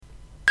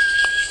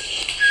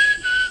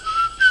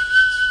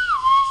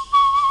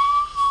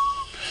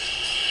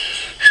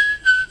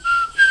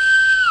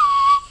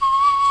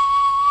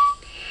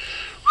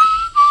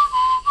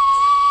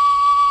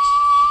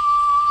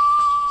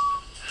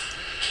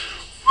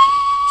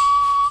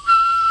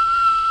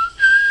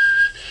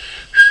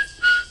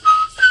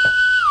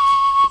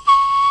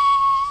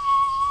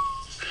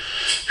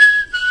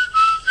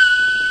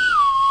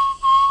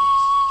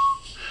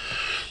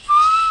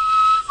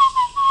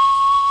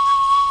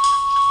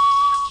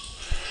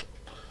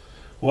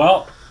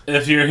Well,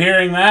 if you're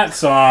hearing that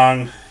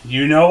song,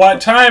 you know what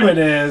time it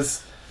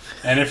is.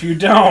 And if you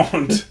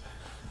don't,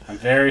 I'm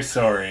very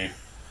sorry.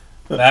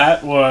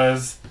 That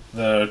was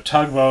the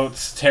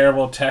Tugboat's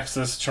Terrible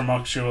Texas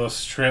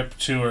Tumultuous Trip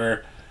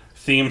Tour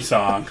theme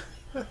song.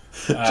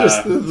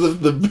 Just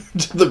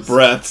the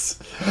breaths.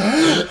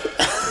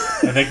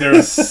 I think there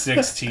was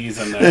 6 T's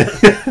in there.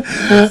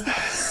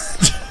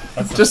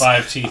 That's the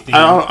 5 T theme.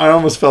 I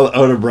almost felt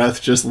out of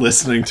breath just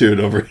listening to it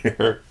over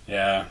here.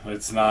 Yeah,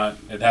 it's not.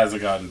 It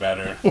hasn't gotten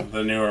better.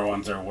 The newer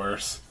ones are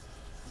worse.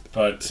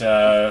 But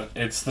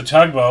it's the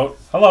Tugboat.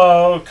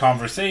 Hello,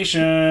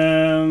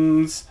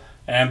 Conversations,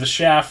 and the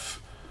Chef.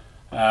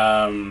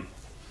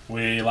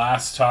 We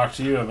last talked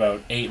to you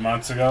about 8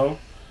 months ago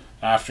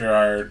after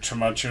our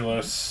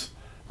tumultuous.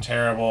 I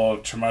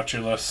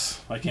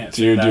can't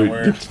say that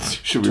word.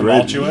 Should we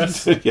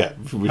tumultuous? Yeah.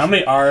 How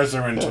many R's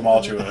are in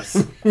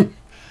tumultuous?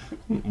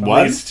 One?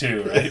 At least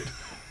 2, right?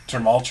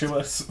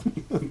 Tumultuous?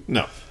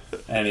 No.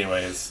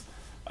 Anyways,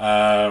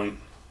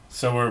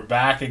 so we're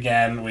back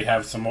again. We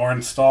have some more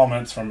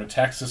installments from a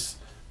Texas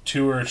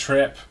tour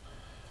trip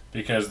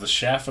because the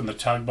Chef and the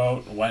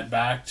Tugboat went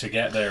back to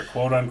get their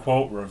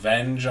quote-unquote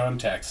revenge on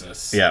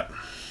Texas. Yeah.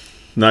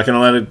 Not going to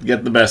let it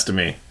get the best of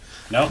me.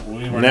 No,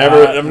 we were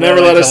I've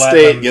never let a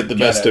state get the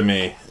best of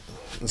me.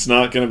 It's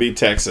not going to be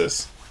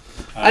Texas.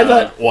 I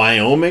let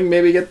Wyoming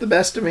maybe get the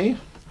best of me.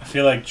 I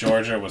feel like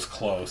Georgia was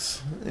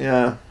close.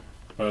 Yeah.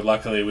 But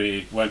luckily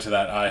we went to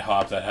that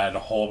IHOP that had a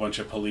whole bunch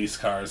of police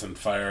cars and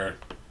fire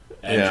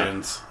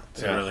engines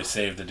to really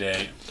save the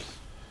day.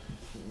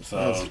 So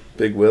that's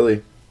Big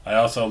Willie. I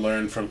also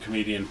learned from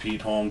comedian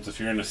Pete Holmes, if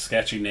you're in a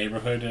sketchy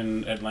neighborhood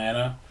in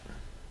Atlanta,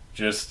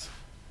 just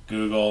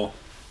Google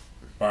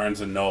Barnes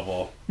and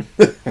Noble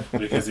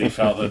because he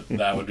felt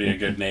that would be a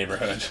good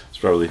neighborhood. It's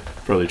probably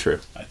true.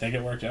 I think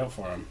it worked out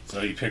for him.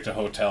 So he picked a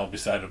hotel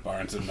beside a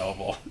Barnes and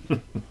Noble.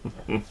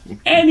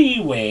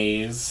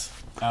 Anyways,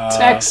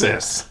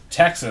 Texas.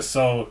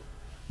 So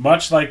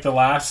much like the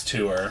last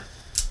tour,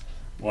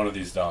 one of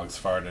these dogs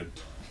farted,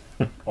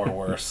 or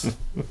worse.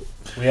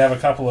 We have a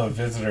couple of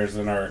visitors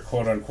in our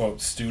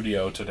quote-unquote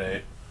studio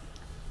today,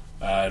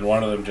 and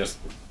one of them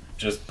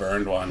just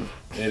burned one.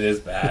 It is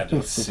bad.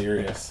 It's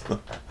serious.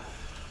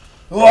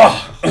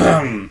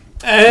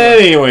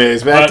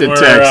 Anyways, back to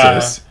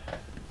Texas.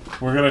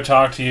 We're going to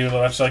talk to you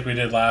much like we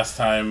did last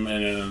time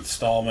in an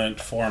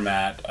installment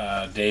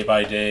format, day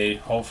by day,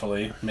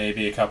 hopefully.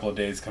 Maybe a couple of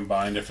days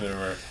combined if there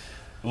were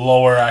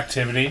lower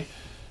activity.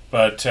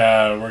 But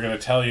we're going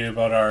to tell you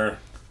about our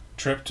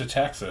trip to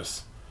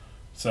Texas.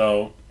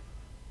 So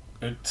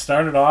it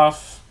started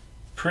off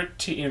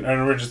pretty... and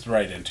we're just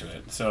right into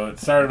it. So it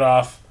started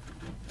off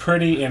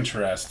pretty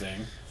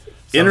interesting.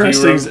 So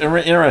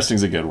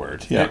interesting's a good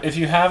word. Yeah. If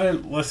you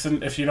haven't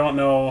listened, if you don't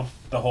know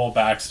the whole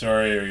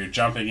backstory, or you're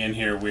jumping in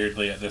here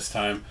weirdly at this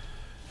time,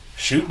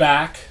 shoot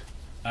back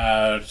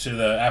to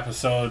the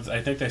episodes.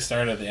 I think they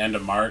start at the end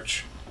of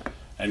March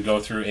and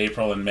go through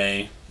April and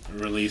May,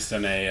 released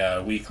in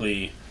a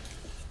weekly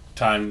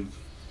time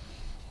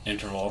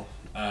interval.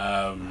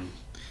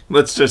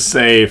 Let's just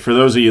say, for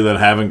those of you that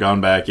haven't gone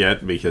back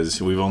yet,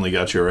 because we've only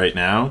got you right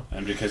now,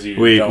 and because you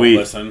don't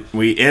listen,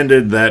 we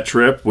ended that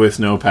trip with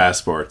no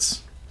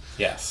passports.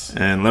 Yes.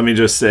 And let me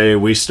just say,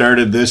 we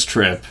started this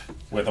trip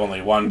with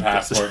only one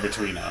passport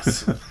between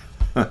us.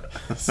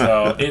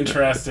 So,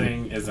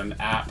 interesting is an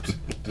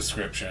apt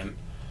description.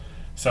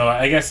 So,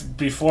 I guess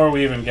before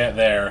we even get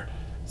there,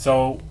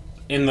 so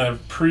in the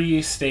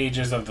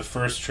pre-stages of the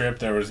first trip,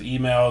 there was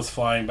emails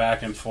flying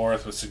back and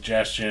forth with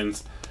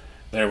suggestions.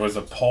 There was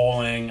a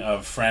polling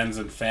of friends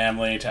and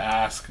family to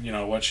ask,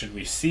 what should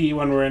we see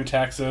when we're in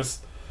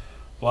Texas?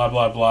 Blah,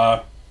 blah,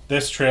 blah.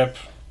 This trip,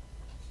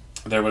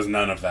 there was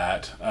none of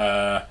that.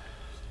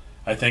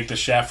 I think the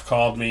Chef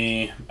called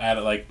me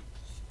at like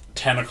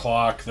 10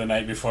 o'clock the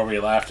night before we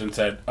left and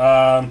said,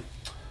 so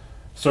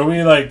do we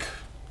have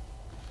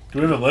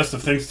a list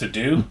of things to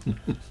do?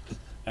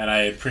 And I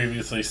had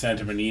previously sent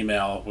him an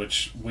email,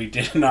 which we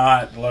did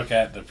not look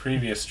at the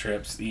previous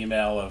trip's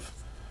email of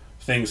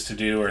things to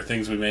do or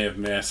things we may have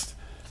missed.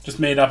 Just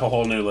made up a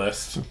whole new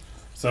list.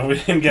 So we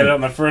didn't get it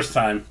on the first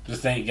time.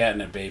 Just ain't getting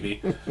it,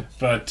 baby.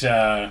 But,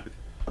 so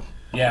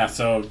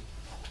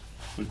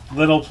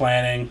little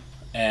planning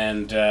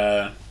and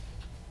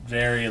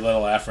very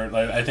little effort.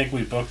 I think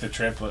we booked the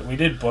trip. We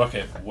did book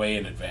it way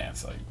in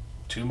advance,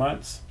 2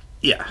 months.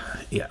 Yeah,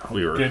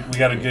 we were good. We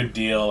got a good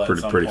deal at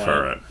some pretty point.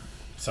 far out.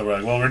 So we're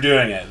like, well, we're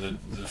doing it.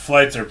 The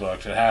flights are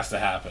booked. It has to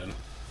happen,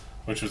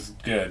 which was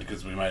good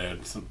because we might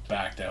have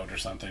backed out or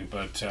something.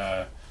 But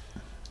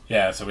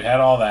so we had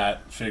all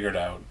that figured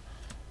out.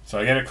 So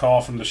I get a call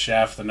from the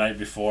Chef the night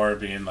before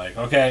being like,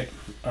 okay,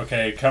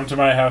 come to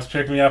my house,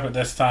 pick me up at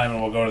this time,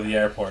 and we'll go to the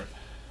airport.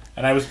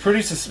 And I was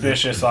pretty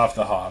suspicious off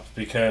the hop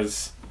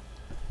because,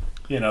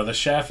 the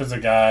Chef is a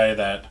guy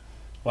that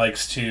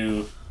likes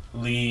to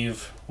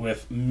leave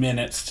with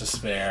minutes to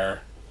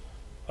spare.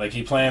 Like,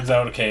 he plans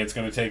out, okay, it's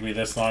going to take me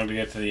this long to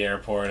get to the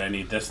airport. I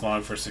need this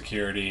long for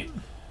security.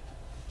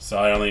 So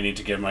I only need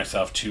to give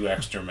myself 2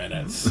 extra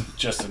minutes,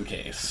 just in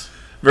case.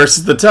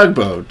 versus the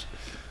tugboat,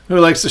 who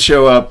likes to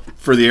show up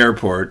for the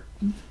airport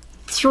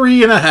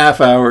 3.5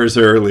 hours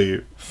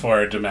early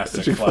for a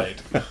domestic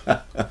flight.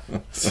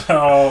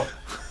 So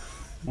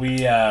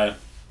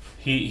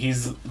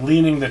he's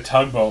leaning the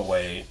tugboat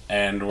way,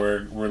 and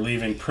we're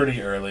leaving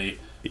pretty early.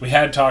 We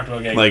had talked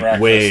about getting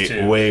breakfast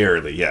too. Way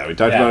early. Yeah, we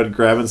talked about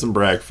grabbing some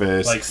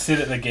breakfast. Like sit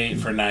at the gate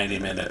for 90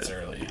 minutes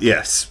early.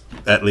 Yes,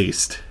 at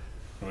least.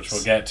 Which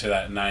we'll get to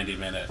that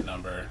 90-minute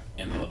number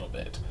in a little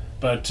bit.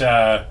 But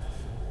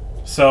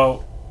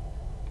so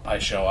I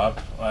show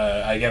up.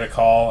 I get a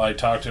call. I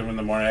talk to him in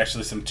the morning.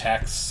 Actually, some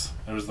texts.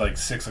 It was like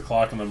 6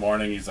 o'clock in the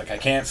morning. He's like, I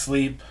can't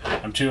sleep.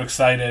 I'm too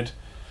excited.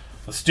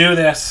 Let's do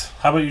this.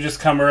 How about you just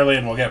come early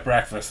and we'll get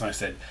breakfast? And I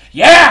said,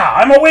 yeah,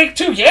 I'm awake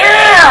too.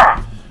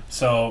 Yeah.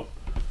 So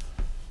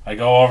I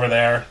go over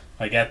there.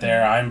 I get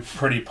there. I'm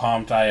pretty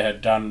pumped. I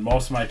had done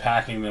most of my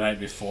packing the night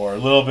before, a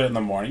little bit in the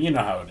morning. You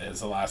know how it is,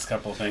 the last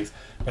couple of things.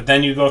 But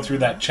then you go through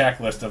that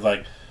checklist of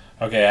like,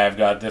 okay, I've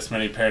got this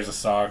many pairs of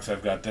socks.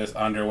 I've got this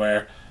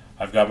underwear.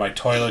 I've got my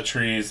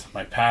toiletries.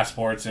 My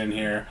passport's in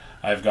here.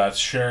 I've got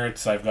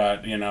shirts. I've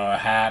got, a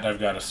hat. I've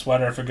got a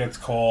sweater if it gets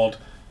cold.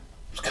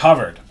 It's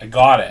covered. I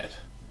got it.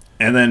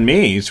 And then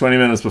me, 20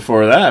 minutes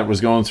before that,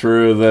 was going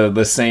through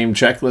the same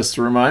checklist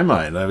through my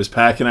mind. I was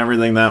packing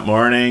everything that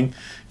morning.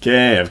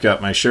 Okay, I've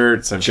got my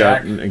shirts. I've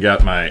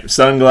got my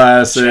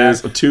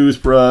sunglasses, a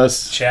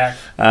toothbrush. Check.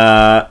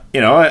 I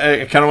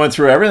kind of went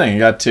through everything. I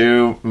got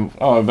to,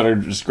 I better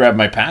just grab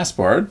my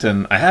passport,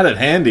 and I had it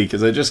handy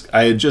because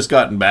I had just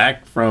gotten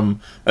back from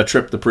a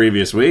trip the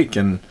previous week,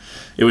 and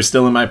it was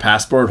still in my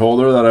passport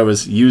holder that I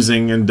was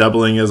using and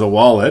doubling as a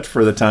wallet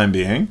for the time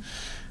being,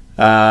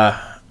 and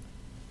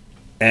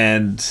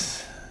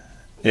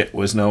it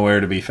was nowhere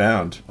to be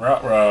found.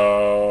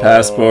 Ruh-roh.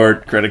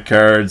 Passport, credit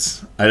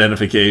cards,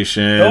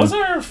 identification. Those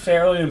are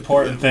fairly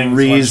important things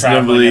when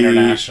traveling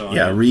internationally.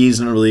 Yeah,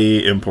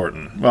 reasonably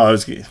important. Well, it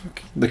was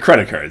the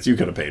credit cards. You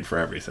could have paid for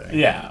everything.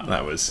 Yeah.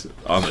 That was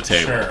on the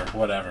table. Sure,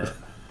 whatever.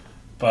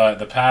 But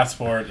the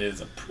passport is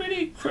a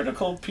pretty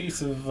critical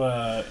piece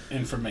of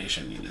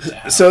information you need to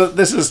have. So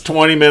this is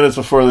 20 minutes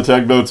before the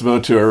tugboat's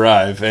about to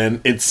arrive,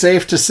 and it's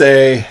safe to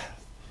say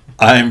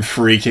I'm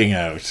freaking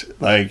out.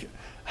 Like,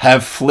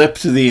 have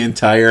flipped the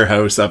entire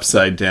house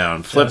upside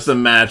down. Flipped the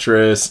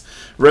mattress,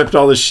 ripped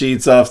all the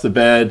sheets off the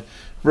bed,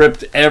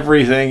 ripped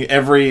everything,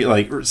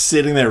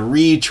 sitting there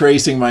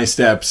retracing my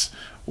steps.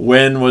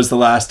 When was the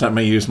last time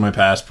I used my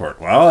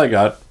passport? Well, I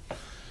got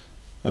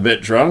a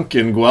bit drunk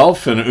in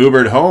Guelph and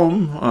Ubered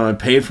home. I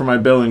paid for my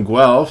bill in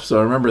Guelph, so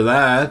I remember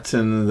that.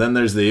 And then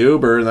there's the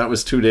Uber, and that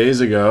was 2 days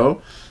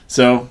ago.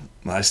 So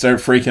I start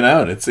freaking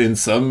out. It's in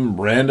some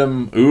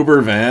random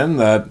Uber van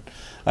that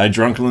I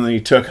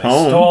drunkenly took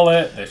home. Stole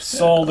it. They've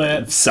sold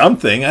it.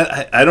 Something.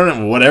 I don't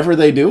know. Whatever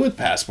they do with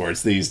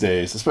passports these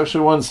days,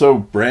 especially ones so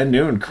brand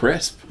new and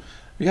crisp.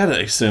 You got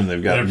to assume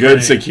they've got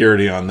good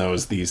security on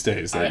those these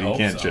days. That you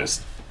can't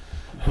just.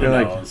 They're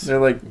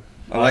like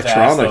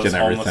electronic and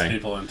everything. Homeless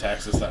people in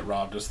Texas that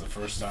robbed us the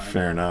first time.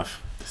 Fair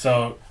enough.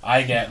 So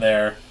I get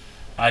there.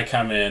 I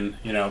come in.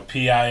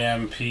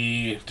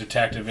 PIMP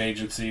detective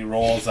agency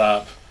rolls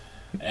up,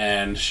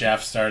 and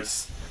chef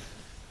starts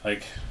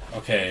like,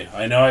 okay,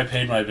 I know I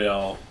paid my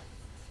bill.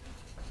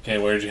 Okay,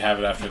 where did you have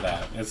it after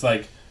that? It's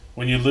like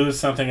when you lose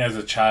something as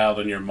a child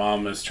and your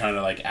mom is trying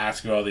to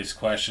ask you all these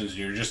questions and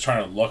you're just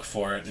trying to look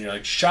for it and you're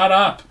like, shut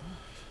up!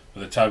 But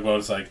the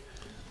tugboat is like,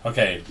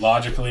 okay,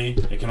 logically,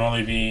 it can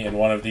only be in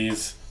one of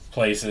these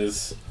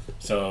places.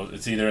 So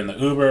it's either in the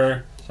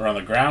Uber or on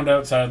the ground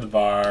outside of the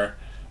bar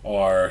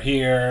or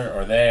here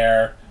or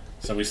there.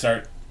 So we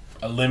start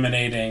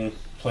eliminating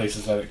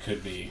places that it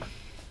could be.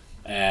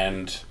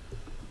 And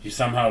you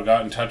somehow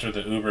got in touch with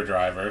the Uber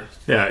driver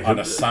on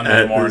a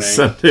Sunday morning.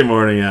 Sunday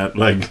morning at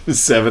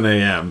 7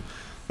 a.m.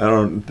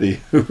 The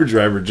Uber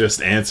driver just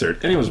answered.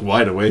 And he was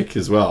wide awake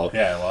as well.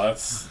 Yeah, well,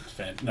 that's...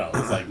 No, it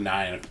was like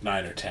 9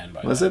 or 10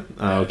 by then. Was it?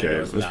 Oh, okay.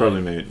 It was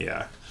probably maybe,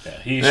 yeah. Yeah,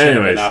 he should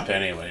have been up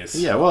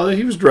anyways. Yeah, well,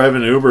 he was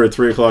driving Uber at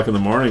 3 o'clock in the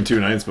morning 2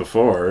 nights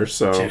before,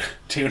 so...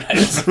 Two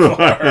nights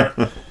before.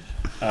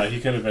 He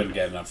could have been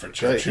getting up for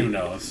church. Who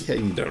knows? Yeah,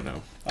 you don't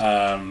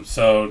know.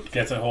 So,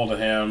 gets a hold of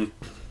him.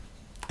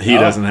 He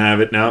doesn't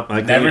have it. No,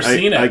 Never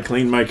seen it. I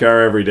clean my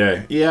car every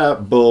day. Yeah,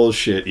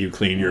 bullshit. You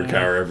clean your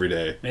car every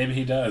day. Maybe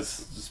he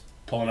does. Just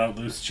pulling out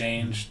loose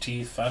change,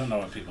 teeth. I don't know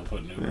what people put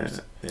in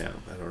Ubers. Yeah,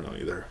 I don't know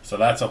either. So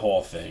that's a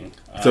whole thing.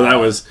 So that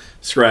was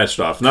scratched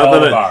off. Not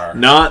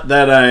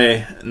that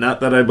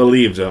I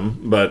believed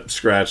him, but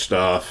scratched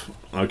off.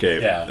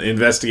 Okay. Yeah.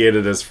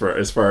 Investigated as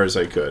far as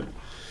I could.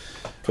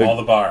 Call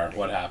the bar.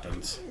 What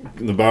happens?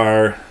 The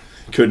bar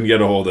couldn't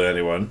get a hold of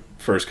anyone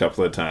first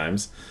couple of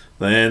times.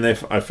 Then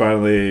I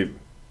finally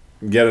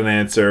get an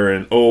answer,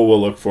 and we'll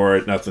look for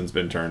it. Nothing's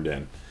been turned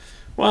in.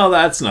 Well,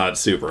 that's not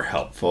super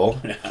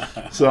helpful.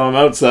 So I'm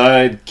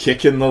outside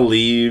kicking the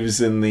leaves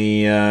in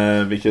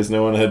the because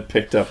no one had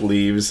picked up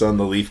leaves on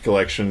the leaf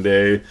collection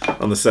day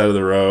on the side of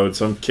the road.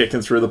 So I'm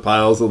kicking through the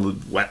piles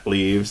of wet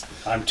leaves.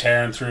 I'm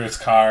tearing through his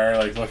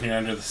car, looking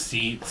under the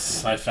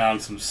seats. I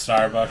found some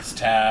Starbucks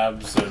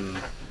tabs and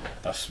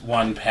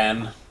one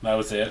pen. That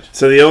was it.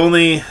 So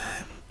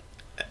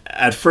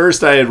at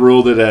first I had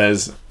ruled it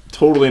as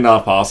totally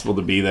not possible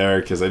to be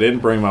there because I didn't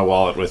bring my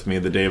wallet with me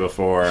the day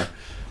before.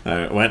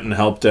 I went and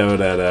helped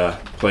out at a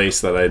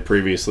place that I had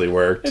previously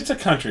worked. It's a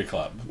country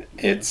club.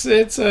 It's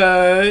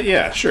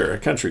yeah, sure, a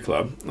country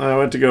club. I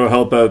went to go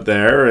help out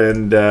there,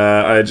 and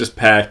I just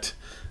packed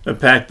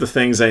the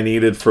things I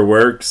needed for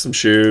work: some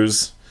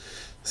shoes,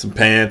 some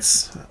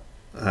pants,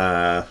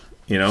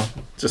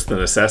 just the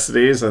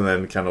necessities, and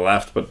then kind of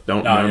left. But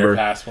don't Not remember your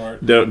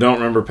passport. Don't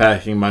remember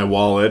packing my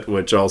wallet,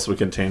 which also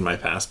contained my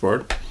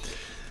passport.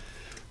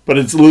 But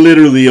it's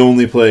literally the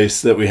only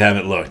place that we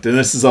haven't looked, and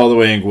this is all the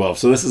way in Guelph,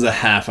 so this is a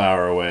half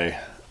hour away,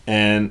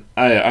 and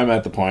I'm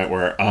at the point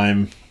where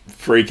I'm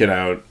freaking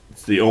out.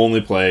 It's the only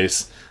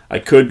place. I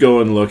could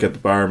go and look at the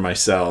bar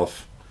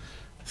myself.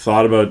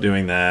 Thought about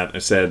doing that. I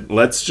said,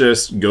 let's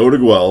just go to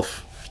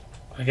Guelph.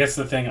 I guess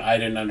the thing I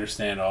didn't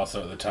understand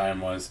also at the time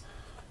was,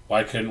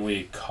 why couldn't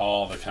we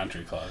call the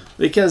country club?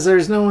 Because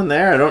there's no one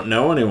there. I don't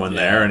know anyone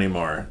there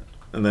anymore.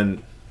 And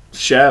then the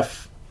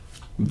chef,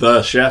 the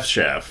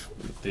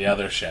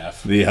other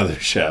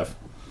chef,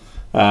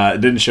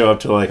 didn't show up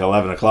till like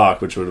 11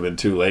 o'clock, which would have been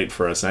too late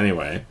for us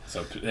anyway.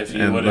 So if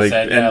you would have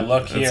said,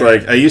 look here. It's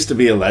like, I used to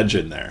be a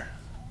legend there.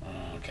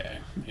 Okay,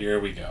 here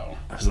we go.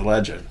 I was a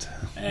legend.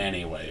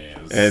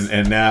 Anyways.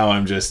 And now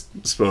I'm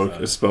just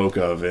spoke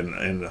of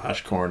in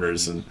hush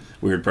corners and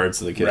weird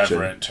parts of the kitchen.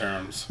 Reverent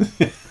terms.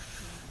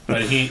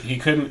 But he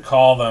couldn't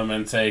call them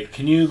and say,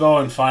 can you go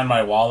and find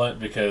my wallet?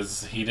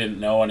 Because he didn't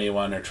know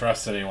anyone or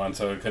trust anyone.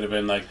 So it could have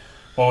been like,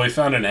 well, we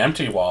found an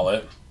empty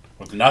wallet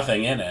with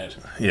nothing in it.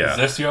 Yeah. Is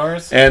this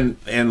yours? And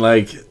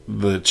like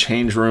the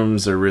change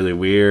rooms are really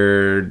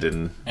weird.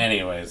 And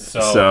anyways,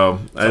 we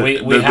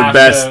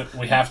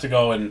have to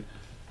go and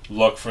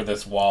look for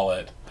this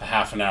wallet a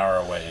half an hour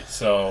away.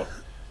 So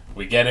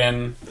we get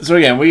in. So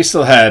again, we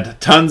still had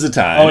tons of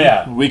time. Oh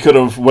yeah, we could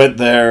have went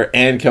there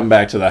and come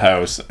back to the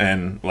house,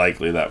 and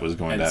likely that was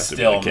going to have to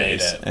be the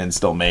case, and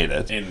still made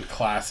it in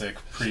classic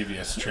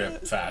previous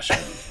trip fashion.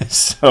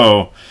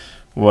 So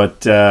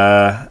what?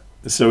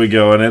 So we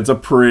go, and it's a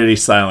pretty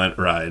silent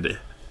ride.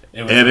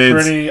 It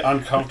was pretty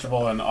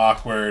uncomfortable and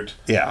awkward.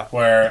 Yeah,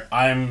 where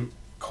I'm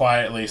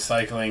quietly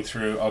cycling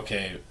through.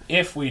 Okay,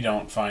 if we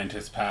don't find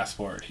his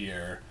passport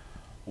here,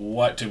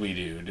 what do we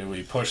do? Do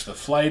we push the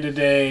flight a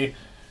day?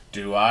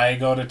 Do I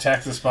go to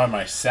Texas by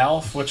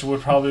myself, which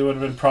would have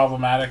been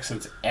problematic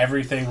since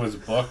everything was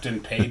booked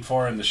and paid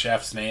for in the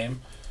chef's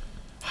name?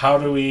 How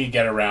do we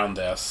get around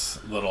this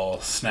little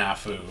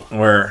snafu?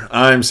 Where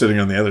I'm sitting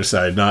on the other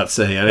side, not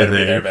saying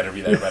anything. Better be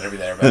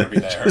there.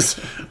 Just,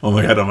 oh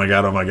my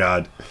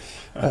god.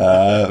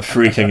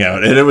 Freaking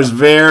out. And it was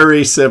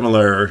very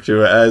similar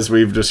to, as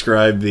we've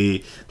described,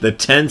 the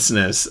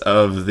tenseness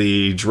of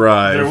the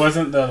drive. There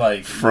wasn't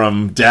the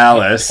from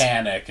Dallas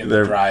panic in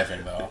the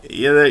driving though.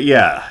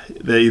 Yeah.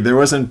 There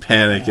wasn't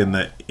panic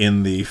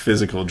in the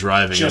physical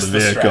driving of the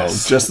vehicle.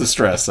 Just the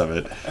stress of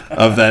it,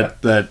 of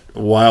that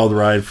wild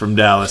ride from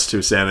Dallas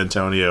to San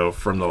Antonio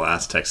from the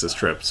last Texas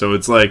trip. So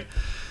it's like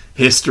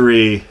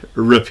history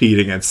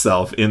repeating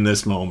itself in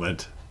this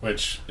moment,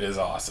 which is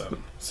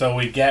awesome. So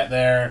we get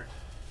there.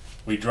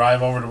 We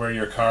drive over to where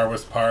your car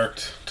was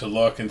parked to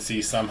look and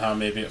see somehow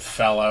maybe it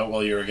fell out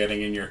while you were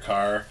getting in your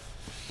car.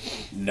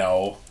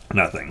 No.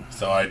 Nothing.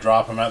 So I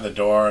drop him at the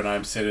door and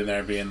I'm sitting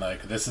there being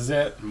like, this is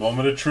it,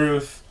 moment of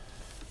truth.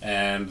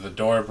 And the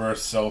door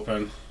bursts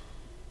open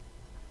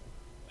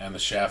and the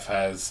chef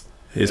has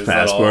his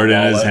passport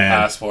in his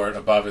hand. Passport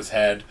above his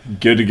head.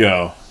 Good to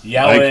go.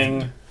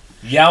 Yelling.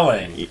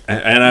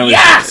 And I was...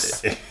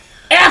 Yes!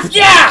 F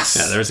yes!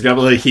 Yeah, there's a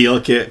couple of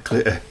heel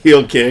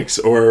kicks,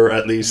 or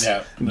at least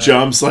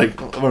jumps, like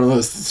one of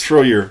those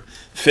throw your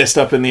fist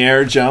up in the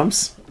air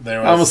jumps.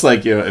 Almost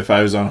like if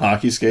I was on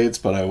hockey skates,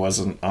 but I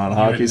wasn't on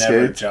hockey skates. You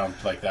would never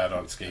jump like that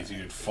on skates. You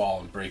would fall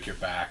and break your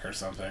back or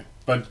something.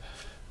 But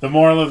the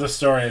moral of the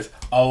story is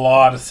a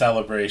lot of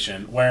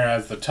celebration,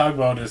 whereas the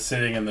tugboat is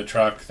sitting in the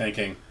truck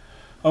thinking,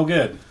 oh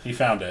good, he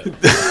found it.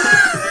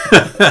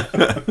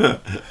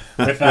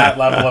 With that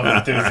level of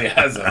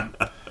enthusiasm.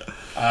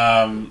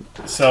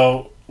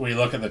 So we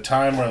look at the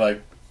time, we're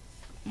like,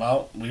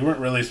 well, we weren't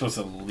really supposed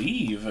to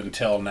leave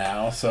until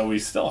now, so we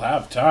still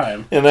have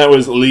time. And that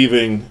was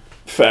leaving,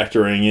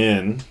 factoring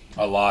in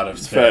a lot of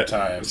spare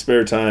time.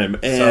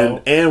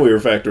 And we were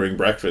factoring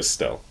breakfast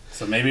still.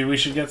 So maybe we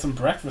should get some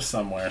breakfast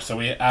somewhere. So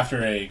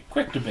after a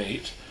quick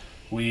debate,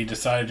 we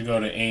decided to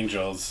go to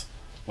Angel's,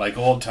 like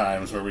old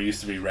times where we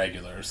used to be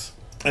regulars.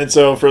 And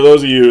so for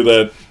those of you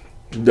that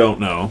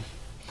don't know,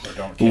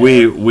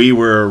 we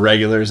were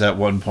regulars at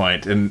one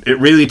point, and it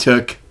really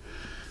took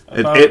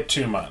about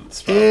 2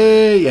 months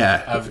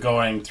of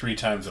going 3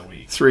 times a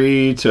week.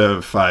 3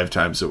 to 5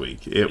 times a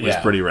week. It was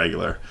pretty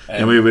regular.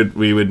 And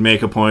we would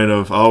make a point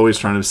of always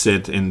trying to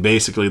sit in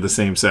basically the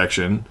same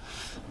section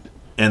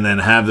and then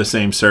have the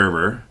same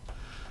server.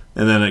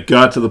 And then it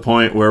got to the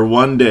point where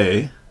one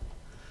day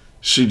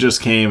she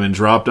just came and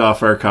dropped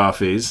off our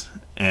coffees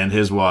and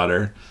his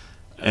water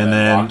and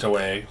then walked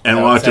away.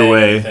 And walked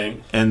away.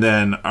 Anything. And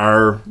then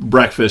our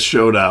breakfast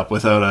showed up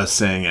without us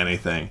saying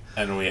anything.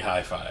 And we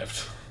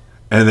high-fived.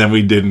 And then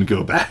we didn't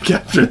go back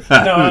after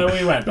that. No,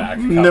 we went back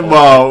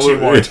two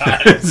more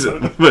times.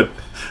 But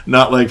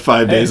not like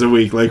 5 days a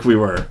week like we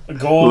were.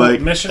 Goal,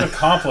 mission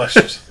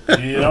accomplished.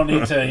 You don't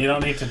need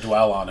to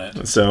dwell on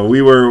it. So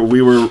we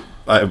were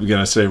I'm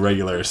gonna say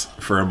regulars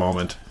for a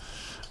moment,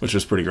 which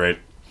was pretty great.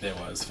 It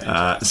was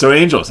fantastic. So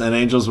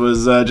Angels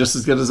was just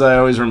as good as I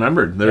always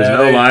remembered. There was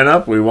no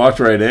lineup. We walked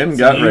right in,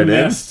 got right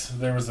in.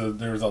 There was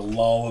a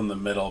lull in the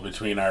middle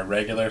between our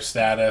regular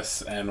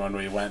status and when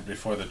we went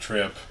before the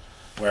trip,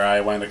 where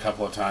I went a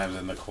couple of times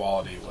and the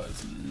quality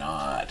was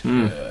not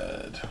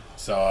good.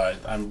 So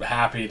I'm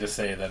happy to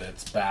say that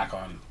it's back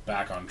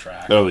on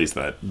track. At least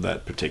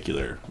that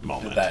particular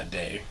moment. That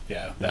day,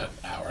 that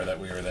hour that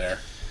we were there.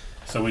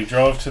 So we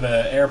drove to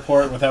the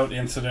airport without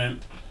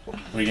incident.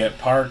 We get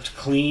parked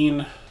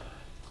clean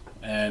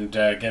and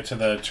get to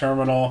the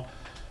terminal.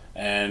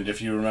 And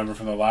if you remember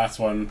from the last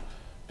one,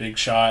 Big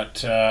Shot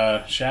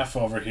Chef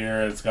over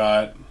here has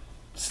got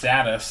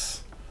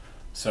status.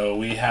 So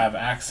we have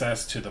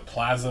access to the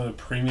Plaza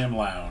Premium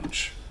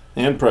Lounge.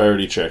 And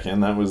priority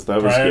check-in. That was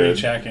good. Priority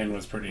check-in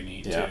was pretty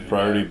neat, too.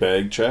 Priority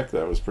bag check.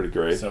 That was pretty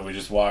great. So we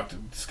just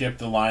skipped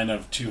the line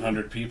of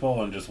 200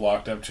 people and just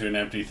walked up to an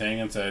empty thing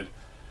and said,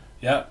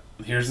 yep,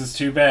 here's his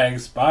 2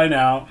 bags. Bye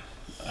now.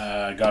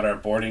 Got our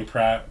boarding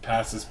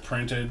passes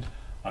printed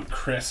on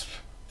crisp,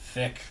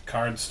 thick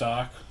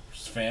cardstock.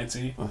 Just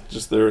fancy.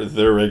 Just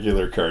their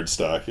regular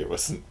cardstock. It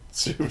wasn't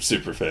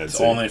super fancy.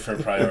 It's only for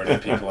priority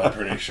people, I'm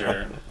pretty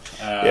sure.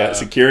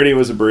 Security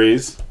was a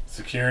breeze.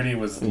 Security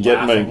was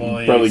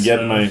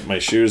getting my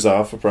shoes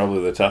off was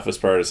probably the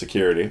toughest part of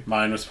security.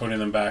 Mine was putting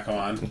them back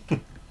on.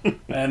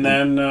 And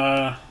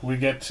then we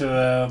get to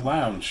the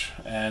lounge,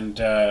 and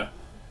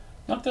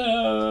not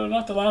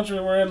the lounge we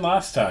were in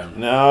last time.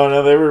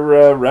 No, they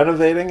were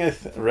renovating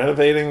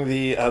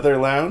the other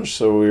lounge,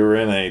 so we were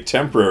in a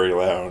temporary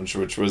lounge,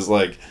 which was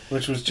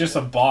just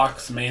a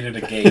box made at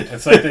a gate.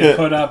 It's like they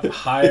put up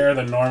higher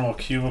than normal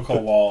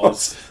cubicle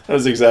walls. That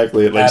was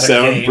exactly it, like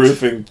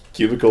soundproofing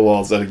cubicle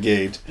walls at a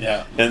gate.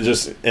 Yeah,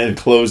 and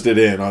closed it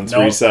in on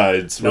 3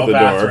 sides with a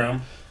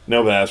door.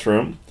 No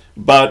bathroom,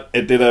 but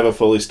it did have a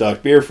fully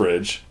stocked beer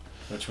fridge.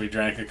 Which we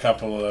drank a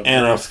couple of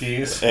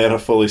brewskis. And a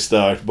fully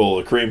stocked bowl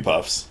of cream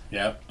puffs.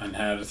 Yep, and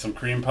had some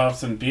cream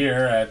puffs and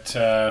beer at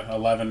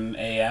 11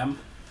 a.m.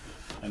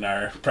 in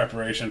our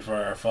preparation for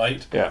our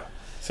flight. Yeah.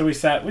 So we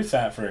sat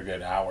for a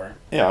good hour.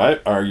 Yeah, I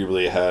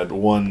arguably had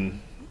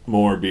one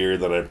more beer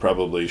than I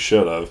probably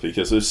should have,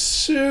 because as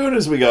soon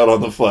as we got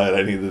on the flight,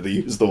 I needed to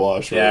use the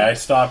washroom. Yeah, I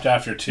stopped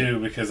after 2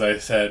 because I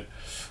said,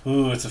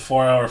 ooh, it's a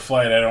 4-hour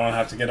flight. I don't want to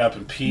have to get up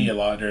and pee a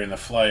lot during the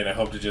flight. I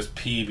hope to just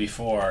pee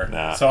before.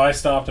 Nah. So I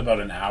stopped about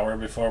an hour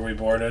before we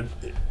boarded.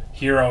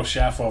 Hero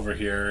Chef over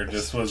here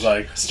just was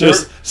like,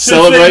 just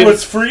celebrate. It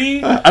was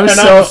free, I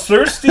was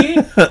thirsty.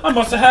 I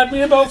must have had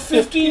me about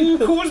 15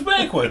 Coors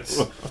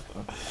Banquets.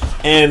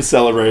 And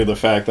celebrate the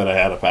fact that I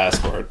had a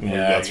passport and we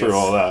got through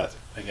all that.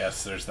 I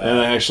guess there's that. And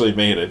I actually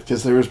made it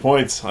because there was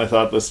points. I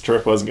thought this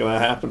trip wasn't going to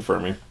happen for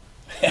me.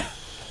 Yeah.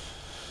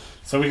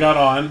 So we got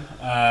on,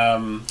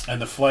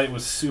 and the flight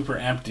was super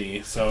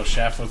empty. So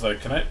Chef was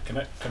like,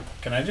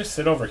 "Can I just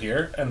sit over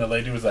here?" And the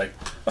lady was like,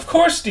 "Of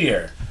course,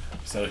 dear."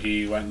 So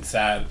he went and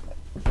sat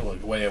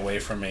way away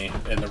from me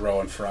in the row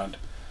in front.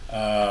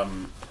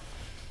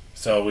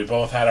 So we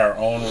both had our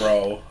own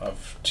row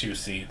of 2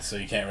 seats, so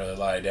you can't really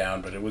lie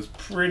down. But it was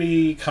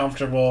pretty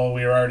comfortable.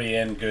 We were already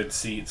in good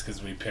seats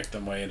because we picked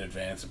them way in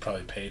advance and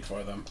probably paid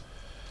for them.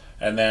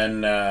 And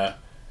then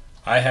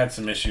I had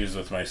some issues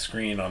with my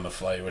screen on the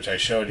flight, which I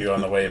showed you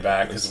on the way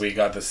back because we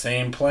got the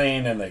same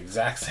plane and the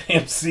exact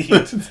same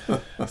seat.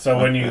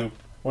 So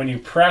when you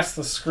press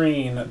the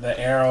screen, the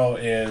arrow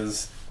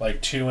is like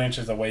 2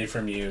 inches away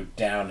from you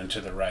down and to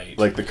the right.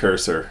 Like the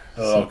cursor.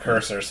 The little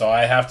cursor. So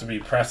I have to be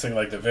pressing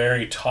like the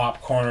very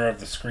top corner of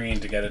the screen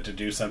to get it to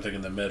do something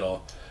in the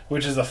middle,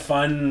 which is a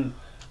fun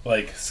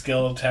like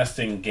skill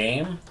testing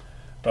game.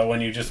 But when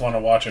you just want to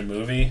watch a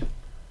movie,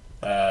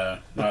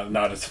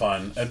 not as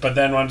fun. But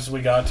then once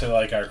we got to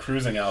like our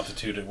cruising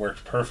altitude, it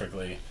worked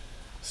perfectly.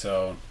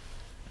 So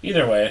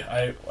either way,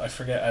 I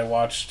forget, I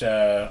watched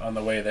on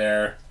the way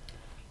there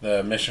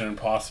the Mission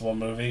Impossible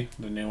movie,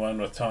 the new one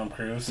with Tom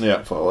Cruise.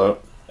 Yeah,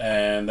 Fallout.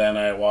 And then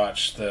I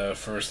watched the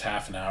first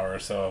half an hour or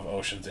so of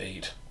Ocean's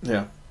 8.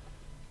 Yeah.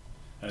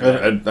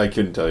 I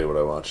couldn't tell you what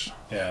I watched.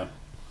 Yeah.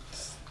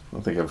 I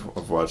don't think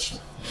I've watched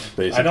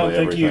basically everything. I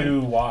don't think you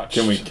watched.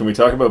 Can we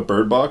talk about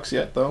Bird Box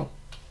yet, though?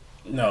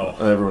 No.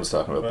 Everyone's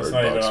talking about That's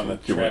Bird not Box. even on the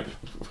trip.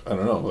 I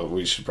don't know, but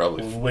we should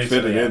probably Wait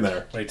fit it end. in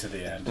there. Wait to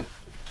the end.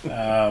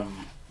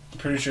 I'm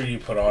pretty sure you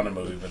put on a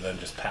movie, but then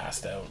just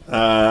passed out.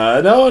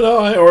 No.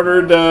 I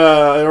ordered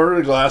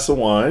a glass of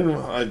wine.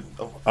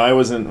 I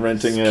wasn't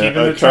renting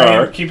a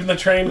car. Keeping the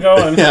train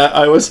going. Yeah,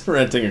 I wasn't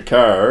renting a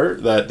car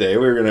that day.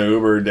 We were going to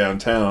Uber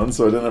downtown,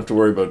 so I didn't have to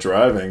worry about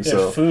driving. You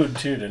had food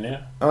too, didn't you?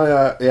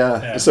 Oh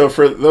yeah. So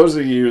for those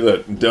of you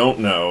that don't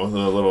know,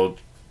 the little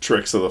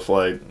tricks of the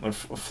flight. I've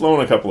flown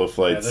a couple of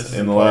flights this is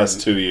in the important.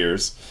 last 2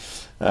 years.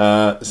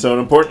 So an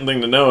important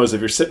thing to know is if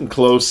you're sitting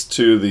close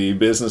to the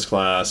business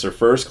class or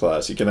first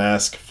class, you can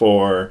ask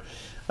for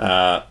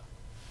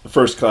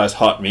first class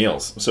hot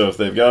meals. So if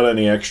they've got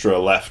any extra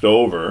left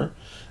over,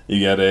 you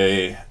get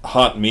a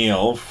hot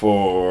meal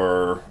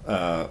for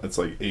it's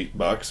like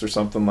 $8 or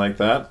something like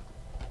that,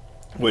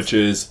 which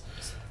is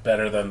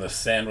Better than the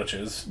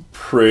sandwiches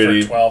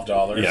pretty for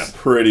 $12. Yeah,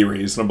 pretty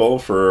reasonable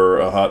for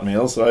a hot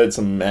meal. So I had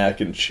some mac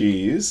and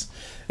cheese,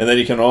 and then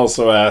you can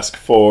also ask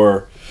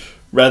for,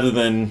 rather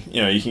than,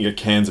 you can get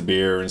cans of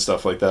beer and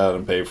stuff like that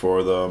and pay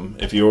for them.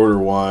 If you order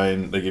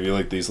wine, they give you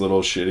like these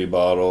little shitty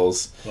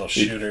bottles. Little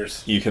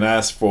shooters. You can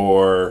ask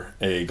for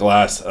a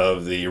glass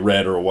of the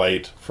red or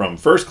white from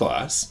first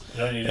class.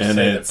 Don't you just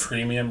say the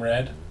premium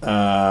red?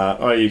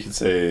 Or you can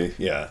say,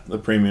 the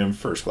premium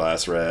first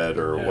class red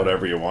or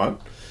whatever you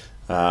want.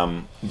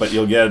 But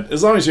you'll get,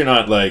 as long as you're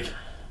not like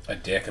a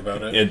dick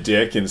about it, a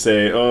dick and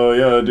say, "Oh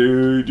yeah,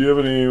 dude, do you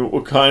have any?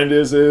 What kind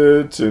is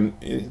it?" And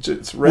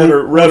it's red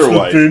or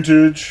white,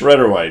 vintage, red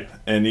or white,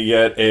 and you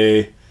get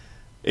a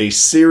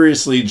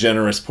seriously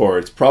generous pour.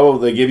 It's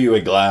probably they give you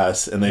a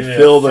glass and they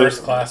fill the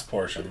first class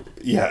portion.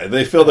 Yeah,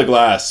 they fill the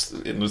glass.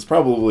 It was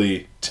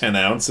probably 10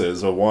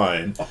 ounces of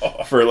wine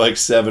for like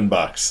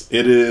 $7.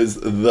 It is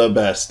the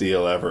best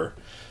deal ever.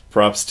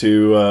 Props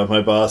to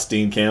my boss,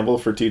 Dean Campbell,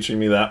 for teaching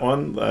me that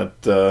one. That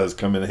has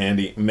come in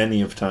handy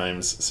many of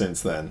times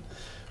since then.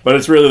 But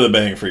it's really the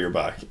bang for your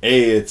buck.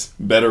 A, it's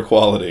better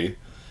quality.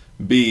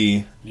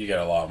 B, you get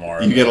a lot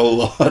more. You get a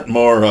lot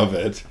more of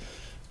it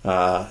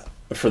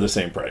for the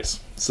same price.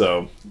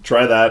 So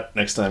try that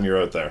next time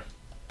you're out there.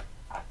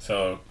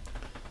 So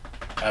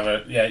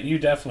you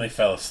definitely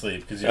fell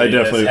asleep because you I ate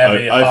definitely this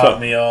heavy I hot fell,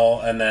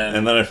 meal, and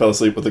then I fell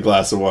asleep with a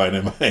glass of wine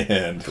in my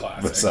hand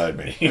beside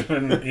me.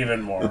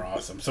 even more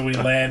awesome. So we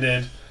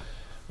landed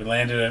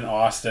in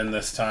Austin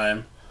this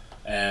time,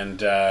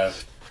 and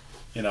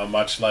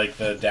much like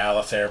the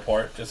Dallas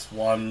airport, just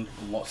one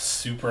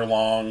super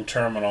long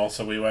terminal.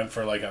 So we went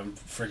for like a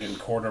friggin'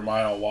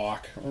 quarter-mile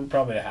walk,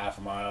 probably a half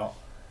a mile.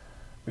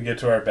 We get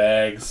to our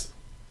bags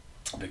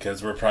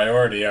because we're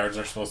priority. Ours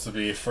are supposed to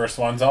be first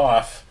ones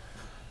off.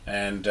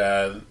 And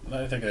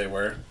I think they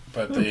were,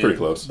 but pretty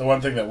close. The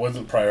one thing that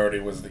wasn't priority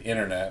was the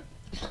internet,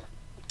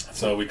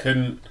 so we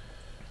couldn't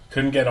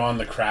get on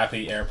the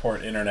crappy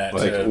airport internet.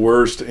 Like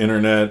worst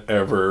internet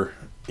ever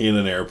in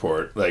an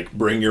airport. Like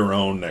bring your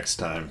own next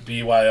time.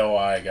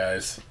 BYOI,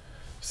 guys.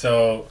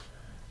 So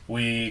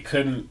we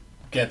couldn't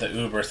get the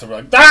Uber, so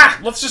we're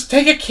like, let's just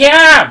take a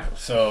cab.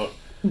 So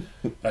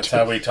that's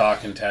how we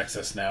talk in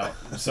Texas now.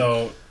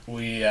 So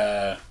we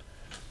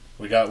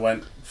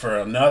went for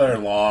another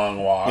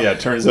long walk. Yeah, it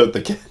turns out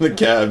the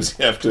cabs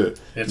you have to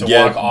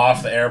walk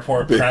off the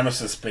airport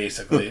premises,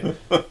 basically.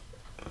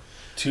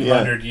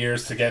 200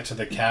 years to get to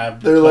the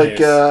cab. They're place.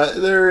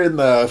 They're in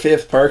the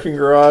 5th parking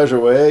garage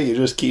away. You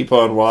just keep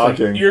on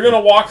walking. You're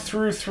gonna walk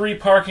through 3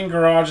 parking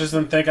garages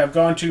and think I've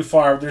gone too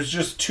far. There's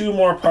just 2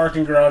 more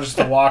parking garages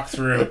to walk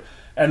through,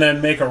 and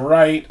then make a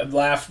right,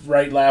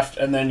 left,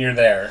 and then you're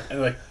there. And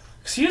like,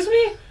 excuse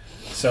me.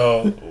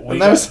 So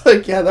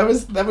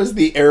that was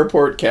the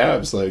airport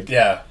cabs.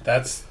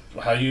 That's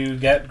how you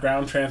get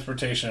ground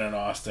transportation in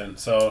Austin.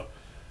 So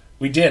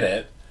we did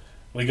it.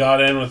 We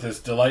got in with this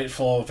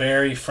delightful,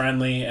 very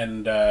friendly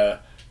and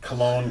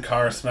cologne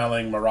car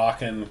smelling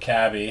Moroccan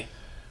cabbie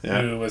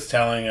who was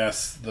telling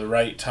us the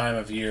right time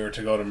of year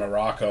to go to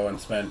Morocco and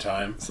spend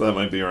time. So that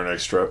might be our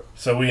next trip.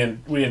 So we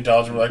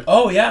indulged. We're like,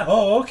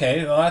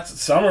 okay, well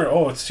that's summer.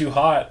 Oh, it's too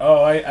hot.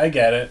 Oh, I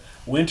get it.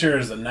 Winter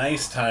is a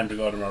nice time to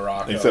go to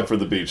Morocco. Except for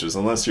the beaches.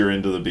 Unless you're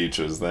into the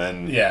beaches,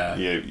 then...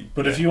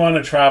 But if you want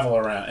to travel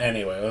around...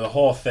 Anyway, the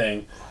whole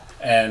thing.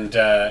 And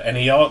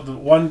the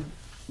one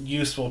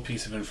useful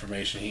piece of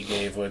information he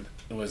gave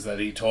was that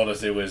he told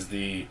us it was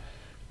the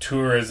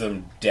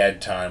tourism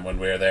dead time when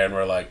we were there. And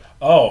we're like,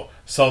 oh,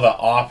 so the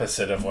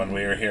opposite of when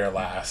we were here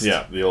last.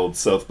 Yeah, the old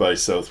South by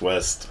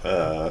Southwest...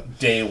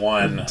 Day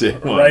one.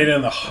 Right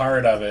in the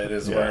heart of it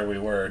is where we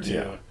were, too.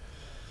 Yeah.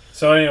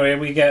 So anyway,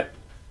 we get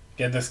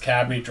this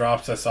cabbie,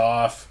 drops us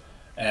off,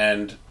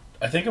 and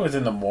I think it was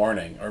in the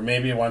morning, or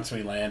maybe once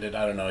we landed,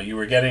 I don't know, you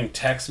were getting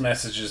text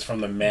messages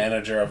from the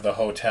manager of the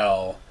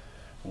hotel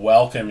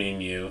welcoming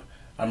you.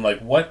 I'm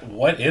like,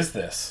 what is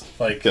this?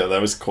 Like, yeah,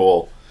 that was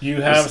cool. You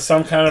have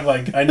some kind of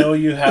like, I know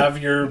you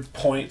have your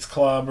points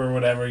club or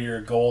whatever, you're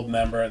a gold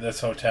member at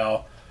this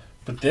hotel,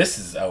 but this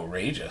is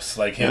outrageous.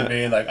 Like him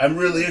being like, I'm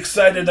really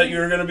excited that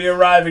you're going to be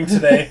arriving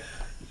today.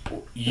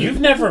 You've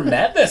never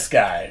met this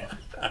guy.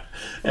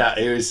 Yeah,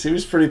 he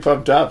was pretty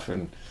pumped up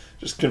and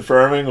just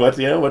confirming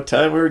what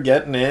time we were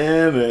getting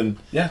in, and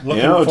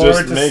looking forward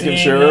just to making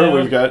sure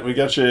we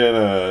got you in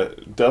a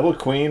double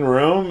queen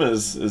room.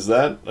 Is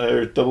that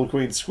a double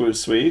queen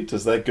suite?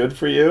 Is that good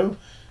for you?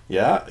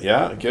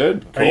 Yeah,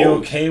 good. Cool. Are you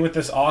okay with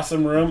this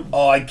awesome room?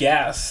 Oh, I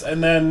guess.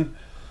 And then,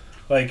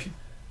 like,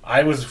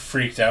 I was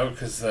freaked out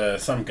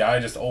because some guy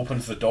just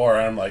opens the door,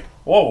 and I'm like,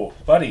 whoa,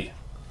 buddy.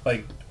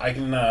 like, I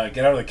can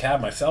get out of the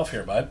cab myself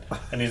here, bud.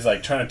 And he's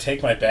like trying to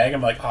take my bag.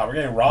 I'm like, oh, we're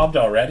getting robbed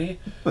already?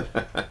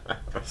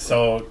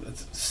 So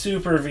it's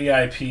super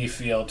VIP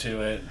feel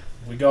to it.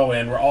 We go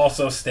in. We're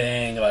also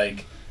staying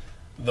like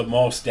the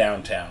most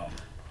downtown.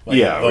 Like,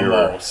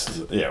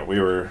 we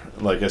were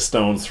like a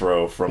stone's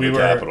throw from the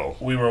capital.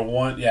 We were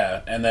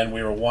and then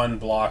we were one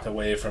block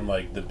away from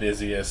like the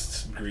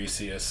busiest,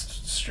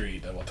 greasiest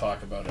street that we'll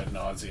talk about ad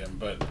nauseum.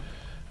 But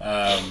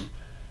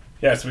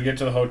so we get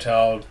to the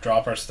hotel,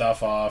 drop our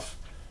stuff off.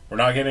 We're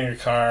not getting a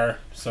car,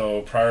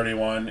 so priority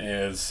one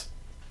is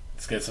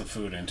let's get some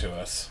food into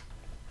us,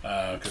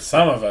 because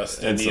some of us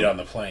didn't eat on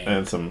the plane,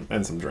 and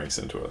some drinks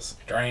into us.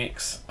 Good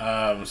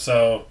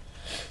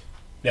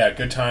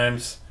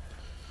times.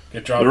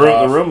 Get dropped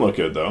off. The room looked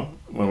good though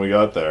when we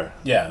got there.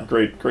 Yeah,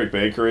 great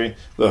bakery.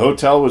 The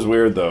hotel was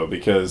weird though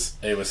because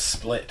it was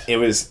split. It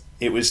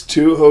was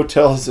two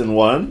hotels in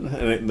one,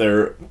 and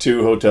they're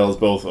two hotels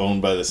both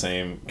owned by the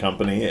same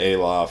company,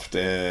 Aloft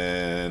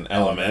and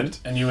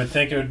Element. And you would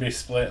think it would be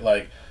split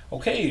like,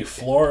 okay,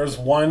 floors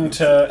 1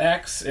 to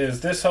X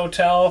is this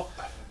hotel,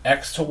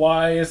 X to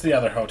Y is the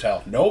other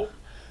hotel. Nope.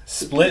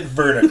 Split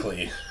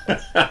vertically.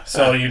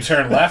 So you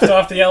turn left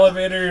off the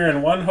elevator, you're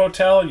in one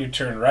hotel, you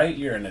turn right,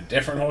 you're in a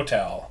different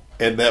hotel.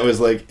 And that was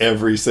like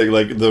every single,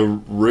 like the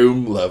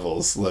room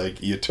levels,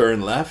 like you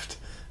turn left,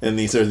 and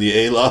these are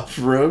the Aloft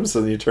rooms,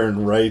 and you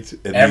turn right,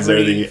 and these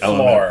are the floor.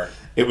 Element.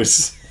 It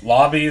was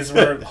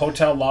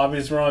hotel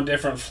lobbies were on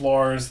different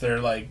floors. They're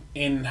like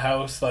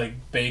in-house like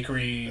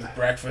bakery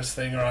breakfast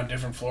thing are on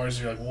different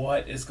floors. You're like,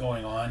 what is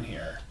going on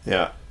here?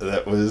 Yeah,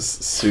 that was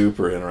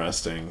super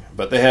interesting.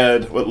 But they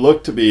had what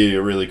looked to be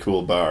a really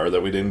cool bar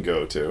that we didn't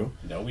go to.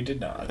 No, we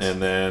did not.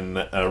 And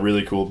then a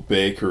really cool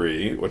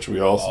bakery, which we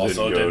also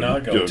did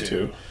not go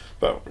to.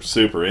 But we're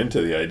super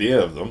into the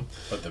idea of them.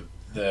 But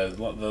the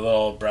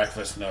little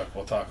breakfast nook,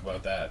 we'll talk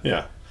about that.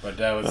 Yeah. But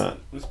that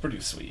was pretty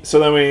sweet. So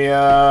then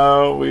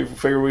we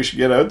figured we should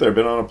get out there.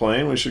 Been on a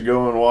plane. We should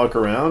go and walk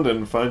around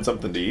and find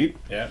something to eat.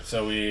 Yeah.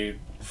 So we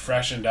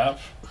freshened up.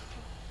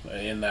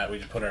 In that we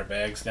just put our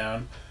bags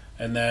down,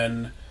 and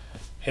then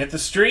hit the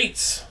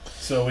streets.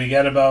 So we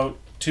get about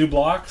 2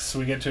 blocks.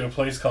 We get to a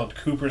place called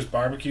Cooper's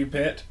Barbecue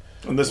Pit.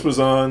 And this was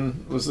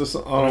on. Was this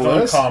on a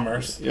list? On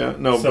Commerce. Yeah.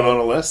 No, but on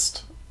a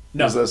list.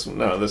 No.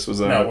 This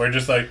was. No, we're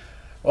just like,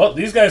 well,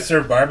 these guys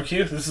serve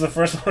barbecue. This is the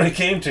first one we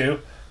came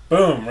to.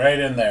 Boom, right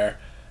in there.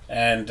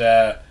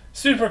 And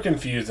super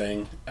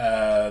confusing.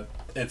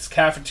 It's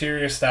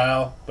cafeteria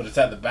style, but it's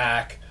at the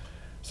back.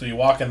 So you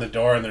walk in the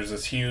door and there's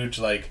this huge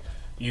like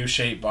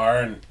U-shaped bar,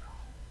 and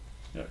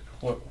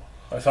what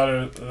I thought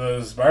it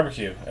was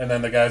barbecue. And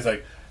then the guy's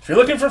like, if you're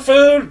looking for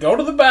food, go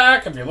to the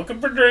back. If you're looking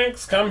for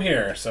drinks, come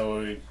here. So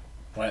we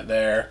went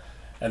there,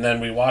 and then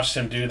we watched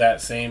him do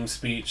that same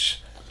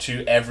speech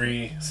to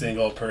every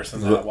single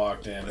person that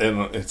walked in.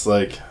 And it's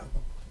like,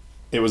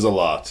 it was a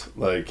lot.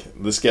 Like,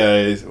 this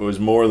guy was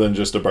more than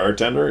just a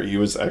bartender. He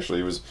was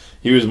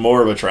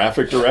more of a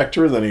traffic